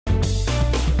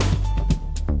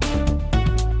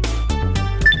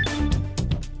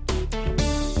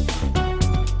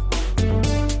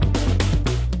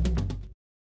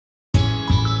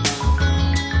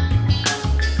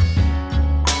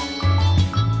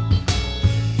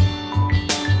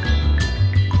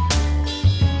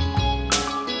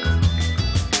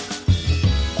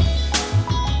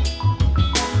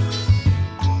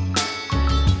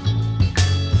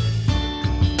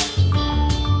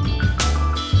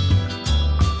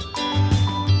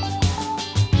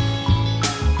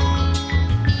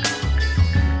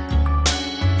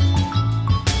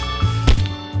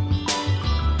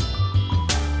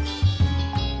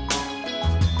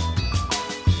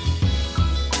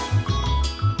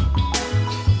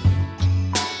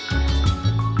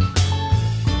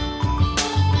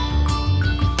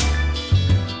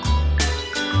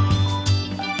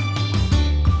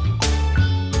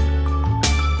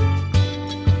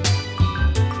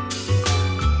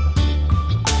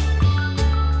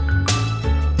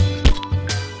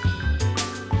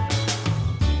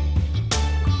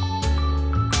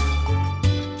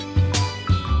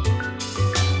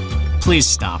please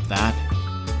stop that?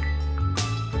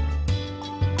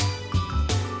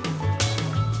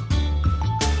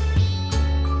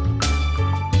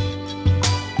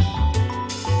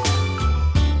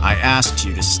 I asked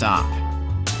you to stop.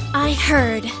 I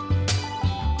heard.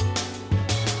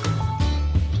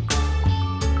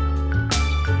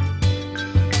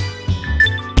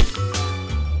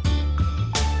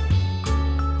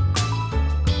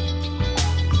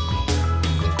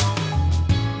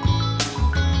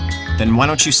 Then why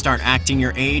don't you start acting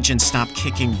your age and stop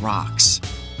kicking rocks?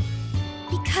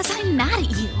 Because I'm mad at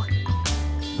you.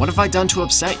 What have I done to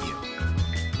upset you?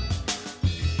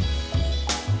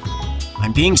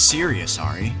 I'm being serious,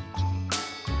 Ahri.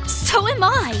 So am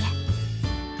I.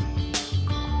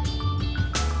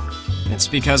 It's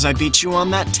because I beat you on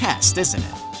that test, isn't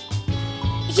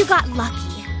it? You got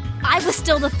lucky. I was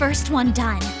still the first one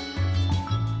done.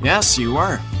 Yes, you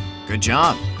were. Good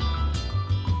job.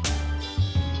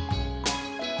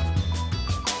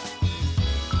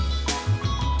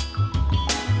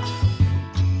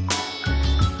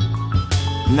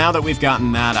 Now that we've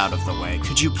gotten that out of the way,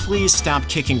 could you please stop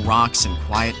kicking rocks and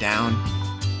quiet down?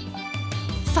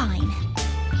 Fine.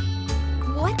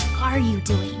 What are you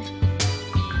doing?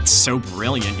 It's so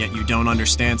brilliant, yet you don't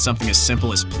understand something as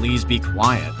simple as please be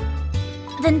quiet.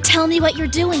 Then tell me what you're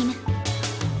doing.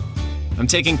 I'm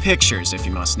taking pictures, if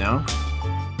you must know.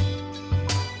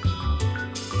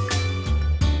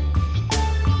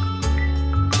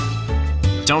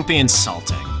 Don't be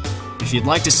insulting. If you'd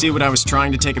like to see what I was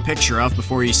trying to take a picture of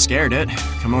before you scared it,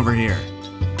 come over here.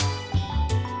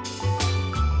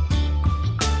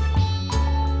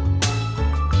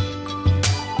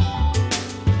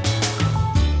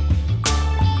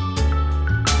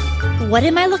 What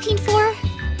am I looking for?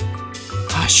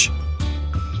 Hush.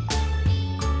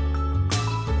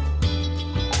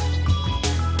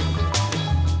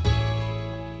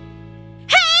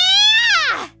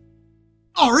 Hey!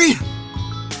 Ahri!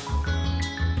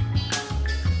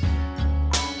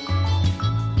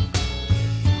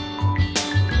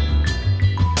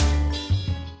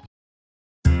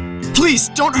 Please,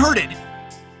 don't hurt it!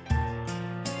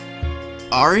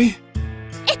 Ahri?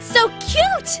 It's so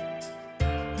cute!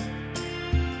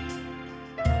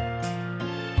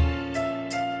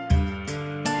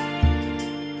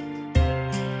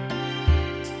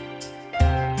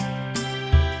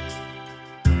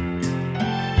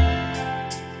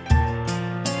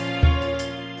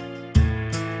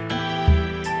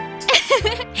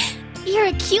 You're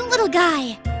a cute little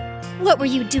guy. What were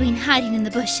you doing hiding in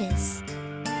the bushes?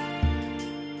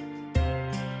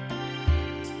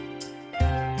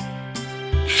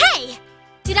 Hey!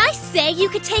 Did I say you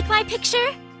could take my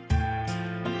picture?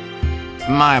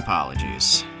 My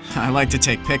apologies. I like to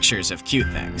take pictures of cute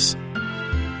things.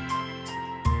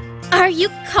 Are you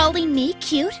calling me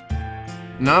cute?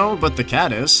 No, but the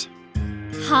cat is.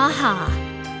 Ha ha.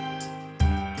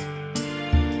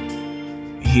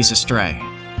 He's a stray.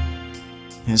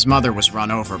 His mother was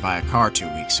run over by a car 2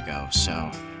 weeks ago,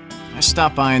 so I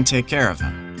stopped by and take care of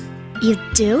him. You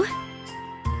do?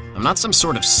 I'm not some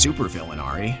sort of supervillain,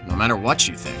 Ahri, no matter what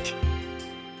you think.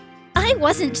 I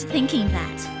wasn't thinking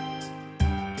that.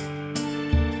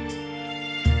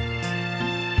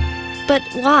 But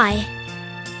why?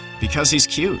 Because he's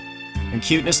cute, and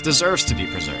cuteness deserves to be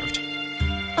preserved.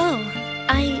 Oh,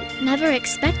 I never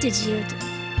expected you to...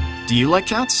 Do you like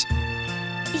cats?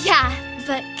 Yeah,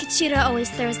 but Kachira always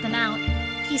throws them out.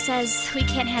 He says we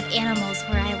can't have animals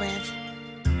where I live.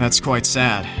 That's quite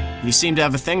sad. You seem to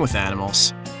have a thing with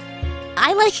animals.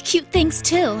 I like cute things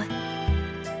too.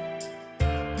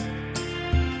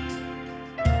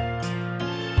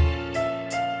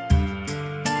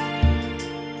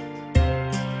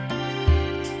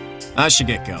 I should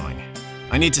get going.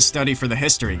 I need to study for the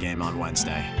history game on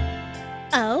Wednesday.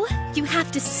 Oh, you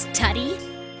have to study?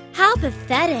 How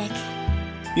pathetic.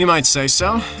 You might say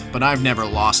so, but I've never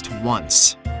lost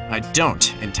once. I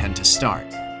don't intend to start.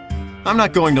 I'm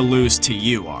not going to lose to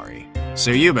you, Ahri,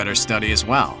 so you better study as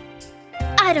well.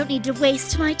 I don't need to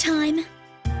waste my time.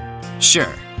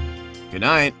 Sure. Good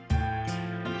night.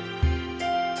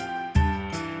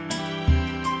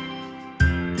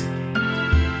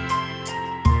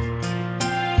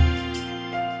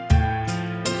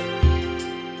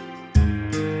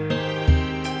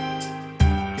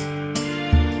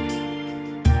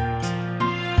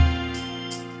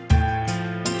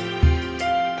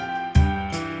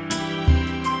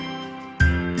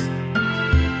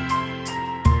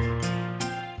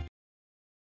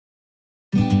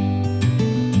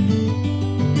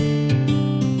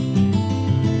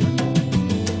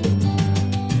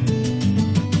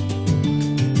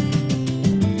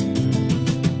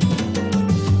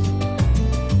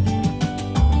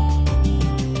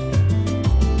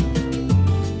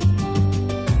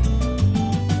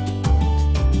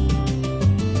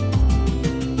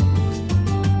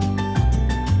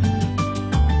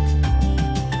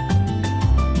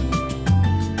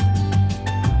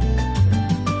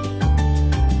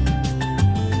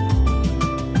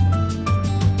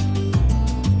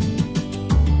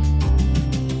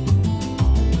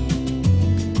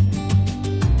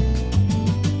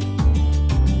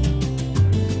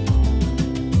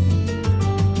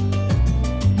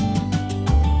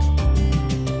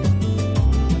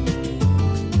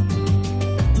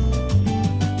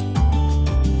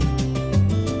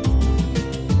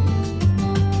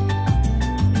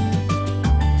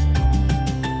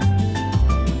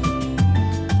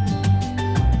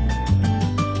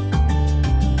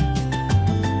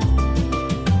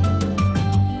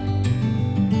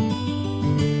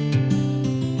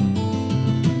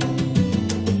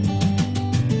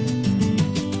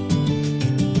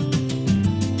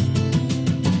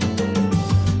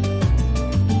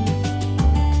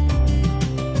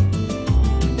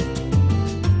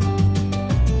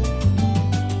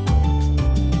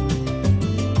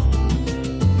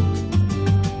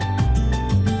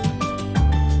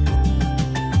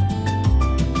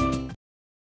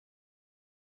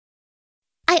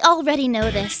 already know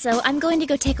this, so I'm going to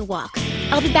go take a walk.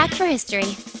 I'll be back for history.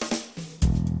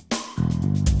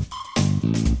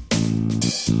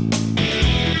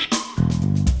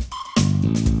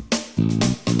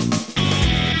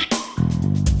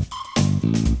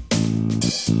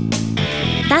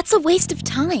 That's a waste of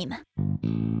time.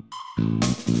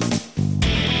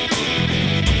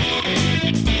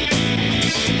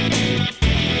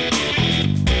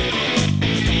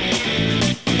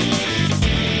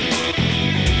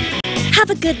 Have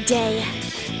a good day.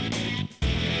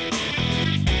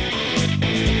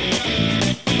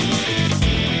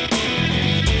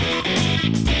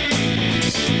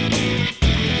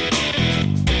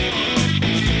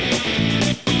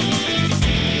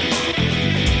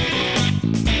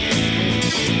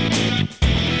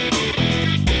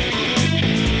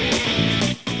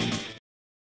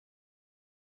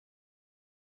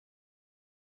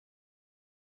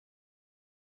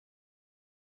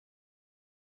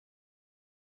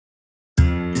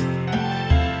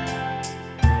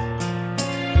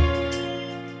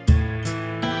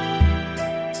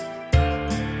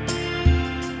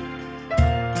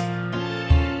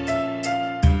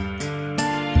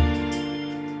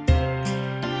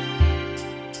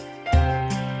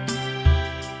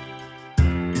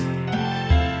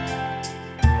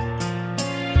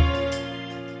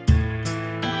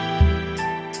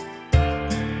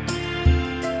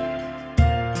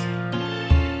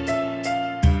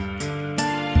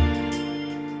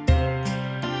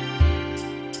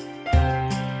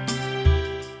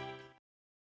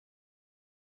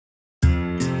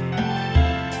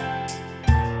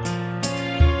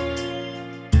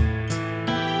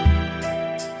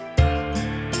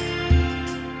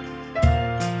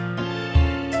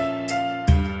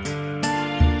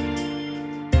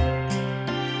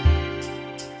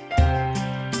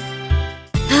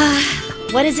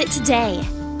 What is it today?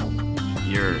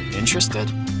 You're interested?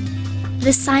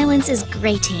 The silence is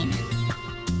grating.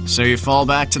 So you fall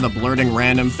back to the blurting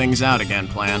random things out again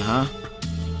plan, huh?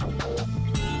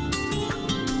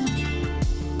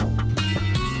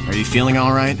 Are you feeling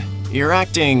alright? You're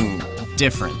acting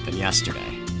different than yesterday.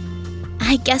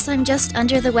 I guess I'm just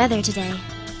under the weather today.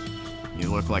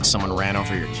 You look like someone ran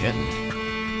over your kitten.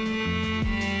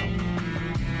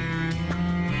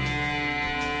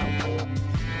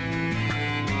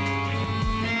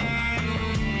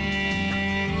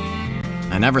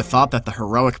 I never thought that the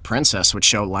heroic princess would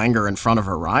show languor in front of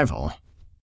her rival.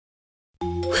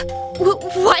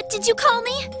 What did you call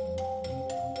me?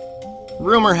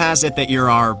 Rumor has it that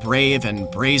you're our brave and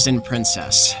brazen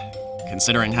princess.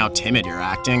 Considering how timid you're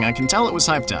acting, I can tell it was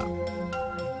hyped up.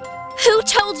 Who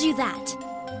told you that?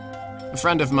 A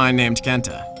friend of mine named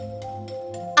Kenta.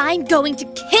 I'm going to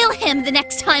kill him the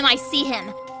next time I see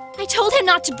him. I told him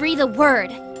not to breathe a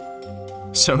word.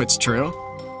 So it's true?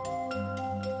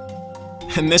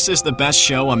 And this is the best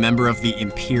show a member of the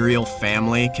Imperial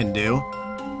family can do?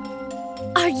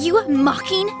 Are you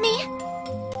mocking me?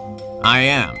 I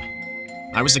am.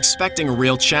 I was expecting a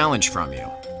real challenge from you,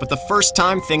 but the first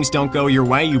time things don't go your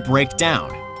way, you break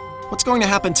down. What's going to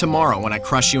happen tomorrow when I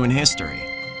crush you in history?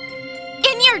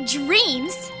 In your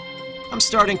dreams? I'm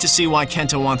starting to see why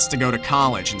Kenta wants to go to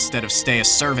college instead of stay a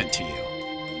servant to you.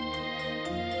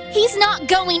 He's not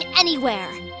going anywhere.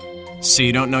 So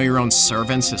you don't know your own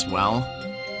servants as well?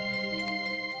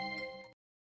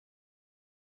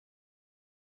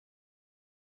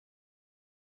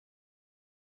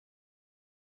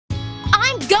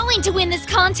 I'm going to win this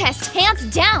contest,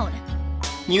 hands down!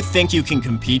 You think you can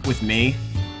compete with me?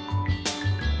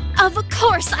 Of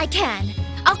course I can.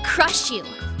 I'll crush you.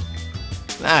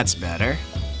 That's better.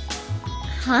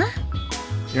 Huh?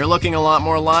 You're looking a lot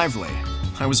more lively.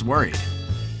 I was worried.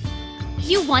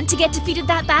 You want to get defeated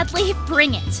that badly?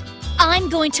 Bring it. I'm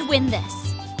going to win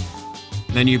this.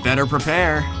 Then you better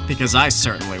prepare, because I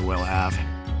certainly will have.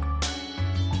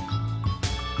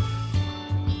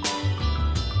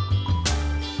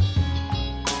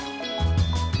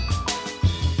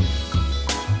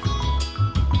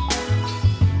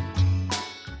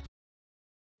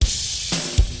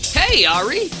 Hey,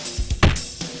 Ahri!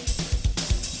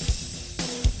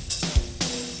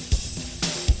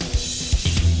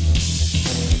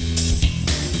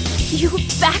 You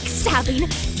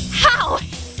backstabbing! How?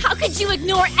 How could you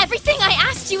ignore everything I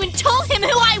asked you and told him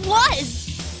who I was?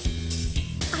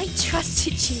 I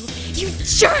trusted you, you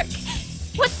jerk!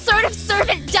 What sort of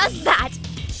servant does that?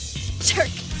 Jerk,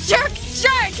 jerk,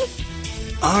 jerk!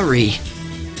 Ahri!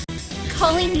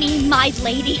 Calling me my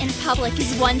lady in public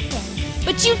is one thing,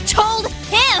 but you told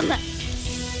him!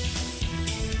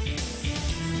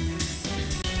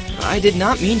 I did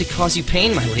not mean to cause you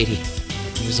pain, my lady.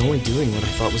 I was only doing what I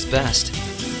thought was best.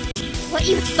 what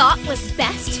you thought was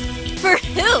best? For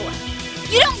who?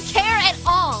 You don't care at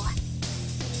all!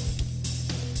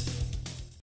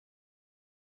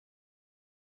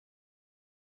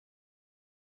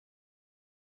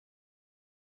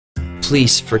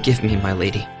 Please forgive me, my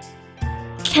lady.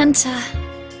 Kenta...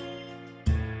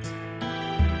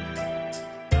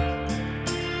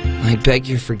 I beg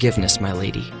your forgiveness, my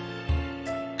lady.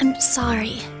 I'm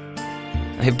sorry.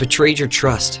 I have betrayed your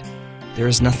trust. There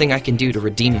is nothing I can do to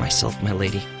redeem myself, my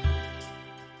lady.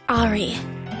 Ahri.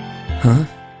 Huh?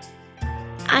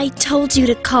 I told you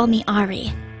to call me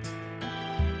Ahri.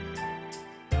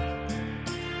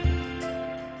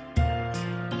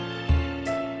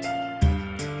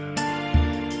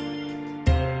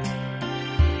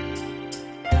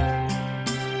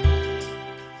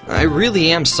 I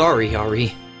really am sorry,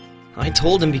 Ahri. I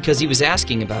told him because he was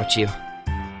asking about you.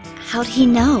 How'd he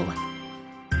know?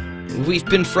 We've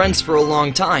been friends for a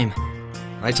long time.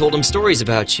 I told him stories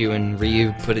about you and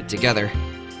Ryu put it together.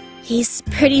 He's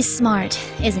pretty smart,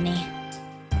 isn't he?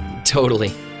 Totally.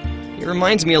 He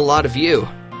reminds me a lot of you.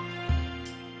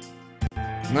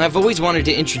 I've always wanted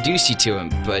to introduce you to him,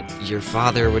 but your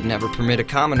father would never permit a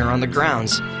commoner on the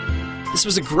grounds. This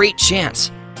was a great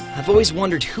chance. I've always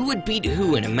wondered who would beat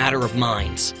who in a matter of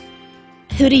minds.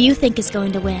 Who do you think is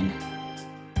going to win?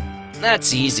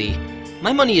 That's easy.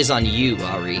 My money is on you,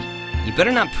 Ahri. You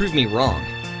better not prove me wrong.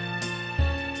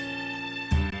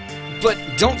 But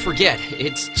don't forget,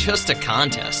 it's just a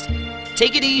contest.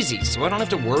 Take it easy, so I don't have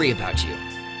to worry about you.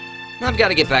 I've got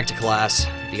to get back to class.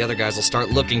 The other guys will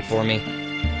start looking for me.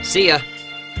 See ya.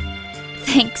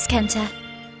 Thanks, Kenta.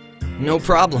 No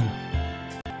problem.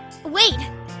 Wait!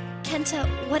 Kenta,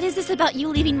 what is this about you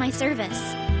leaving my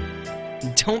service?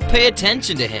 Don't pay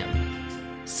attention to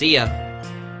him. See ya.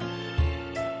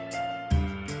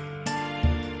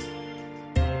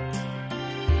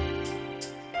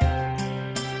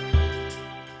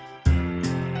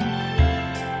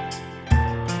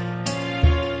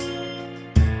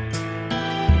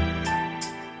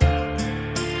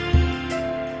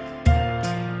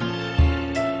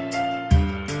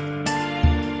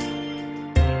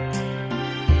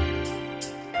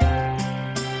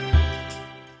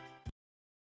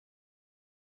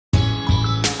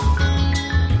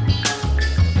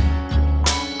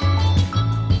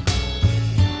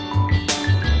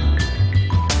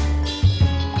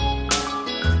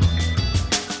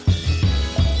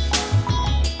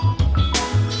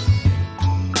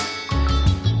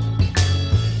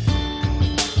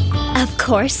 Of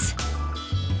course.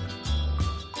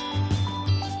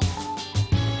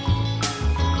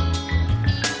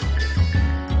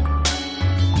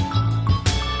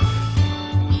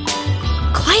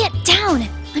 Quiet down!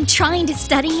 I'm trying to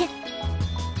study.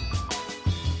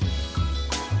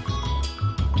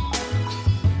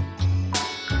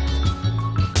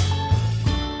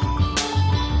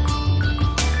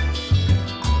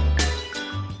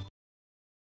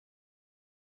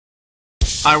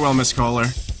 I will, Miss Kohler.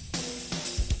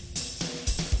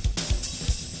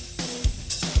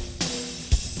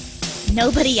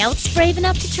 Nobody else brave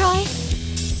enough to try?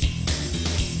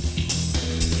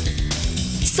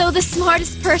 So the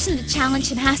smartest person to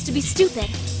challenge him has to be stupid.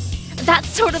 That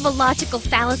sort of a logical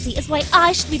fallacy is why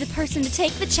I should be the person to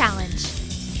take the challenge.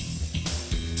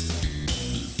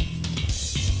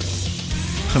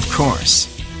 Of course.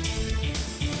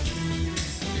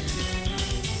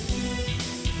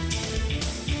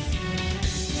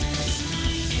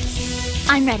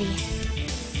 I'm ready.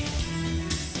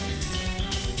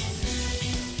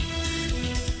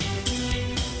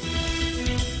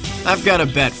 I've got a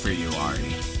bet for you,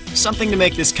 Ahri. Something to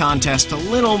make this contest a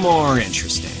little more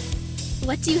interesting.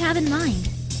 What do you have in mind?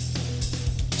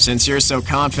 Since you're so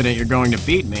confident you're going to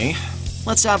beat me,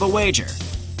 let's have a wager.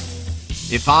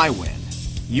 If I win,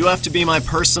 you have to be my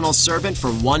personal servant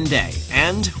for 1 day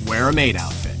and wear a maid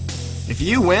outfit. If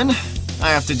you win, I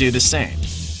have to do the same.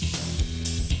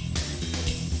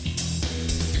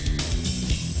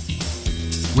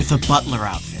 With a butler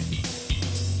outfit.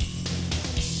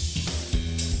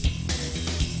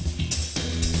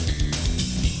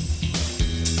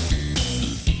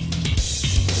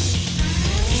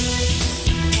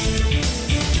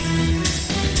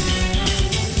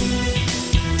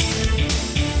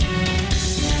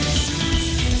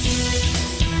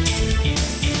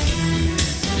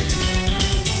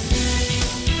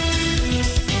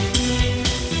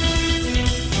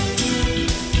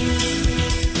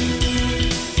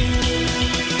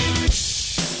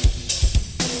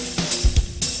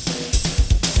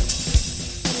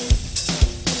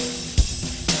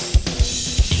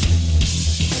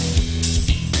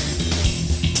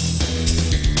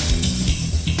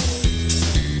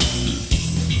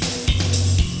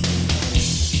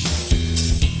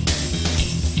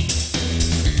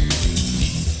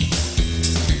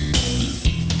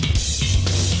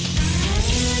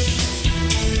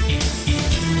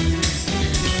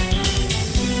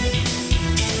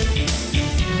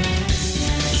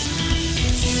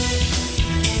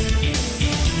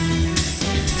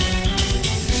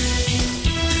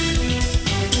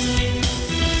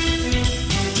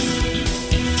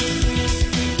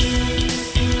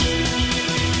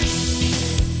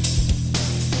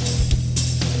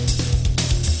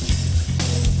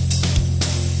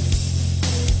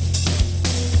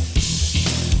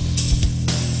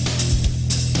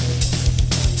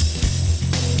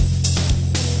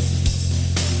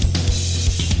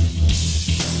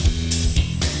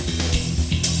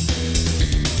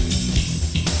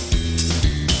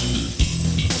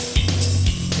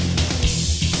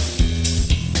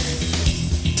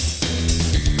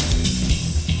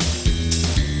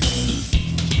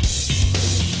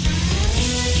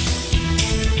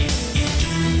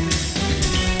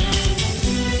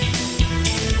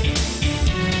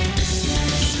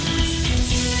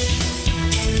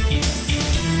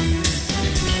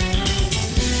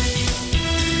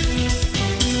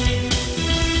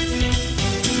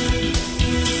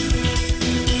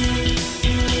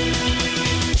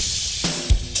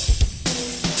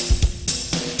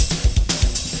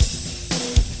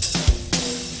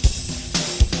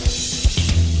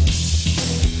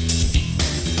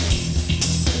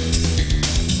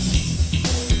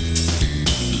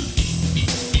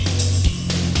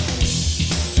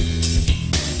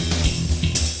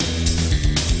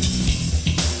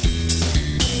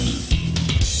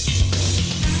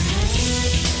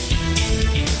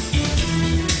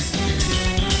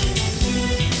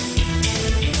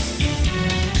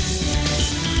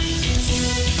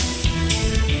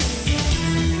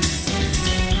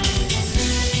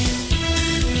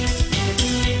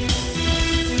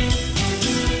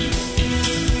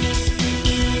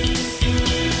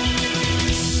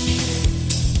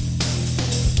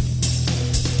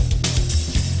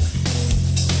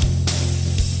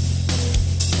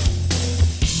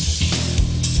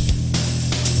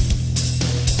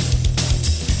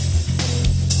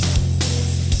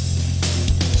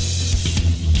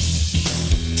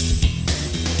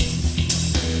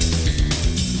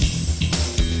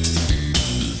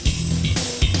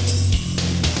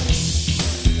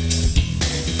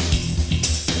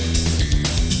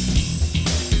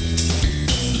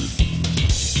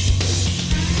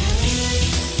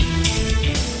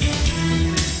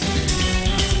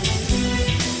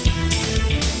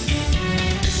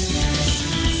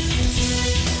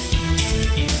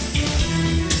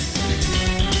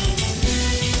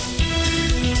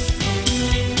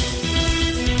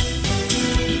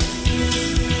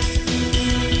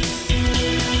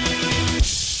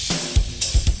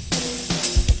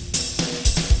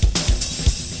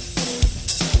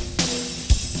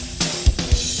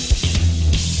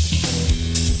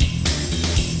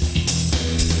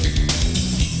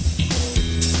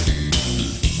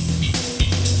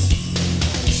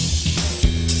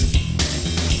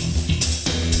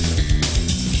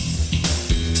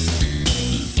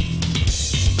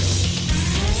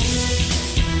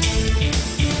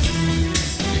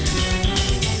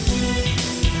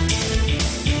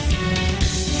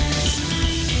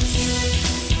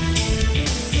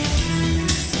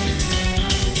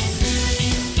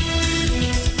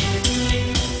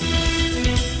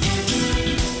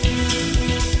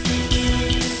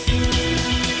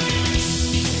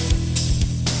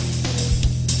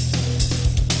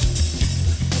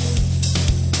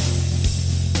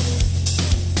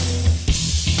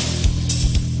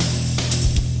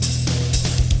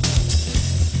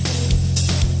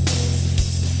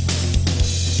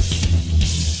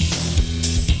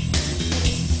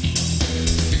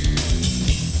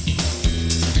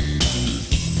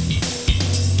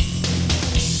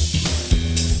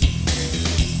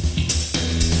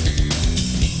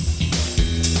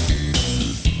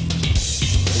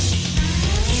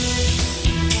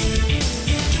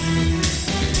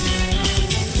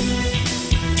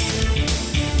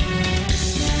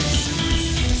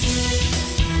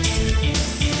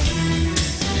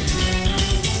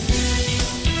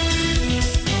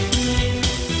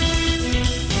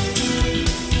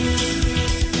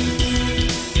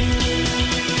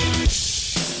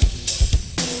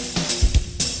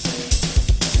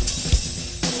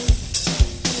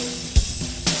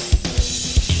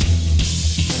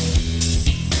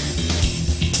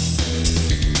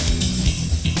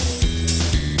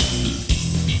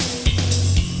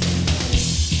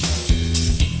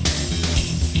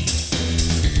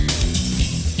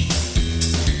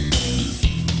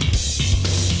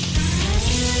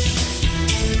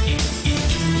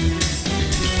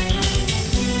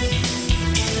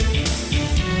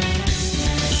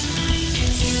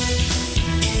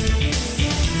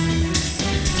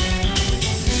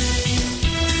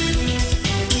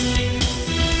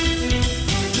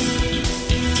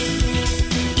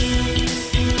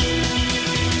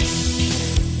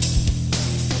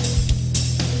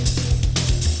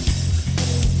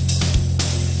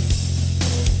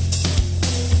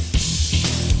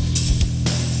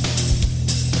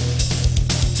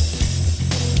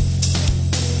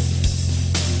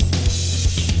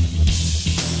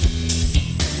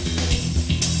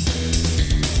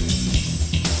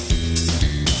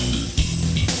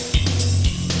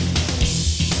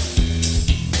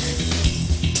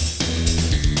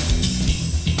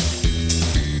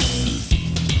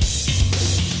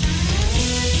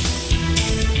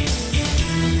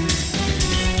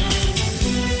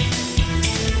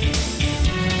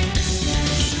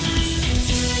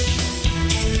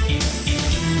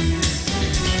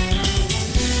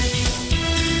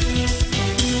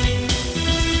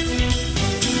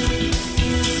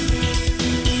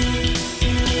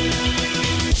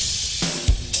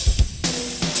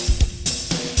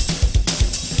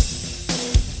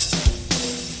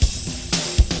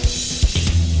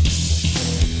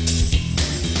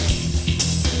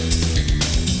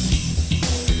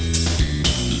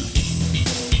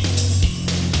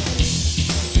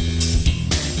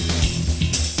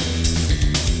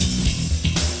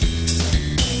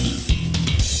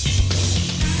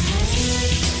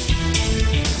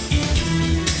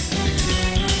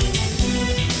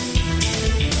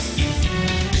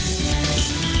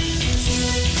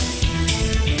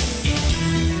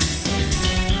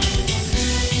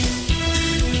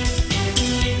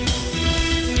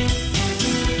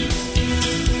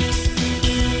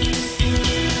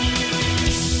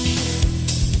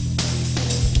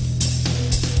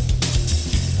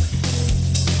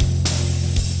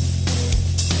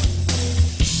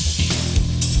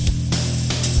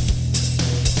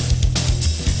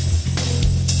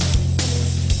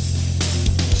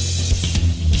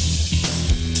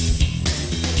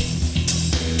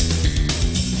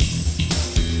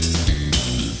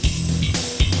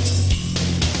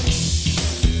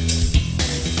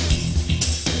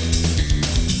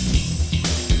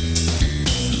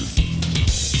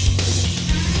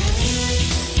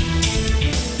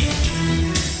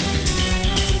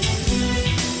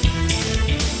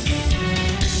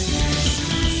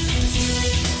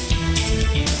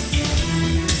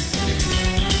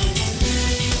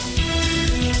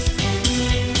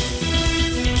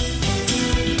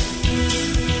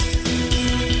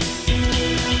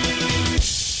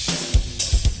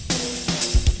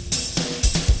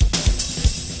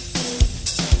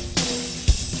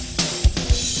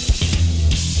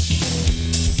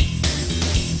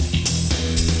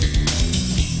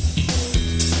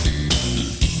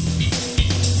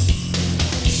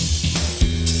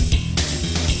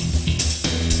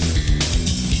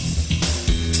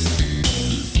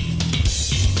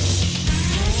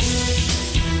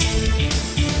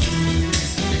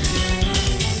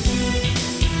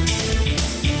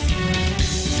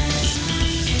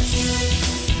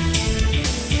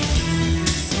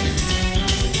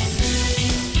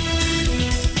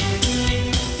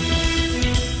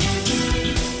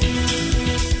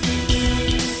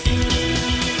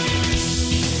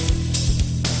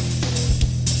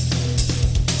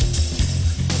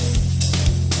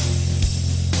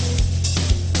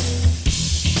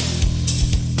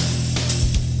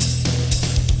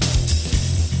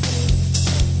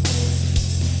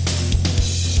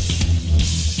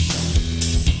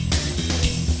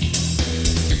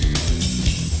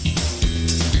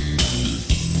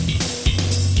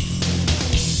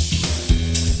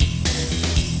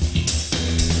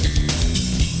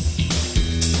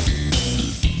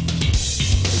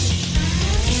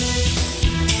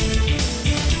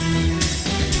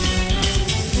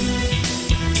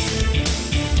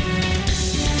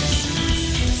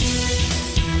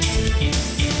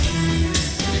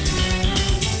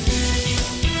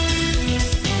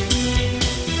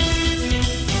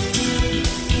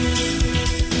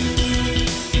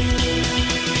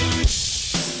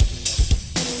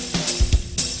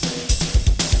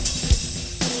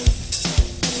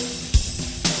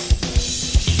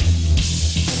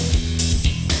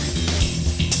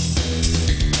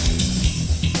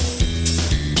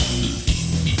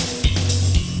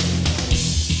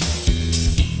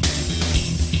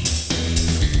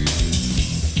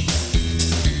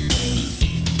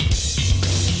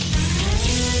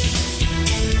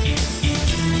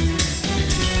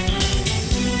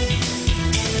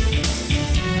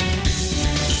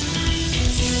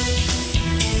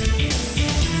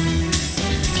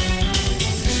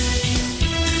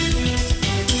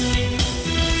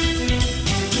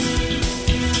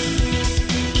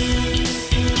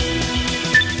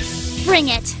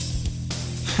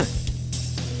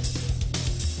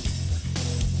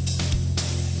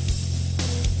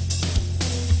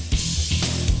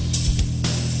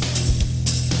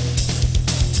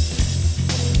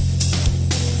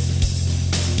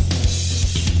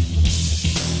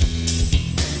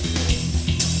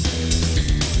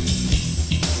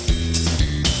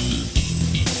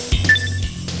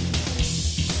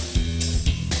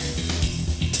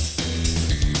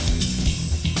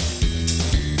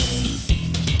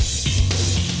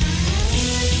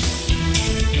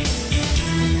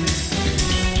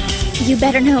 You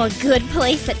better know a good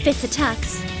place that fits a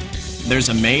tux. There's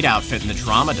a maid outfit in the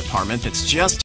drama department that's just